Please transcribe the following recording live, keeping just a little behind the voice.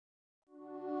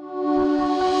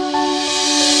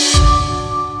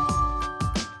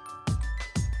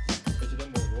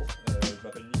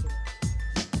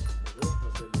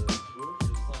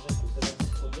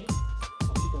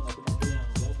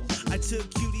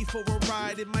me for a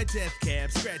ride in my death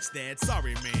cab. Scratch that,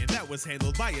 sorry man, that was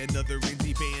handled by another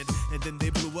indie band. And then they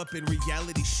blew up in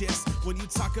reality shifts. When you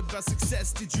talk about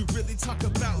success, did you really talk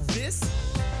about this?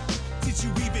 Did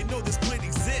you even know this plan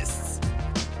exists?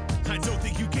 I don't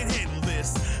think you can handle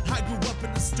this. I grew up in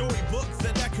a storybook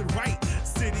that I could write.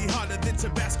 City harder than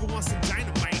Tabasco on some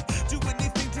dynamite. Do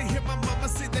anything to hear my mama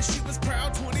say that she was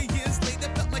proud. 20 years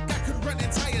later, felt like I could run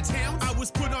entire towns. I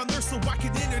was put on there so I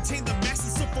could entertain the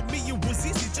masses. So for me it was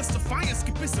easy, justifying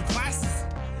skipping some classes.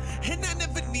 And I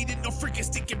never needed no freaking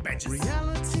stinking badges.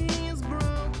 Reality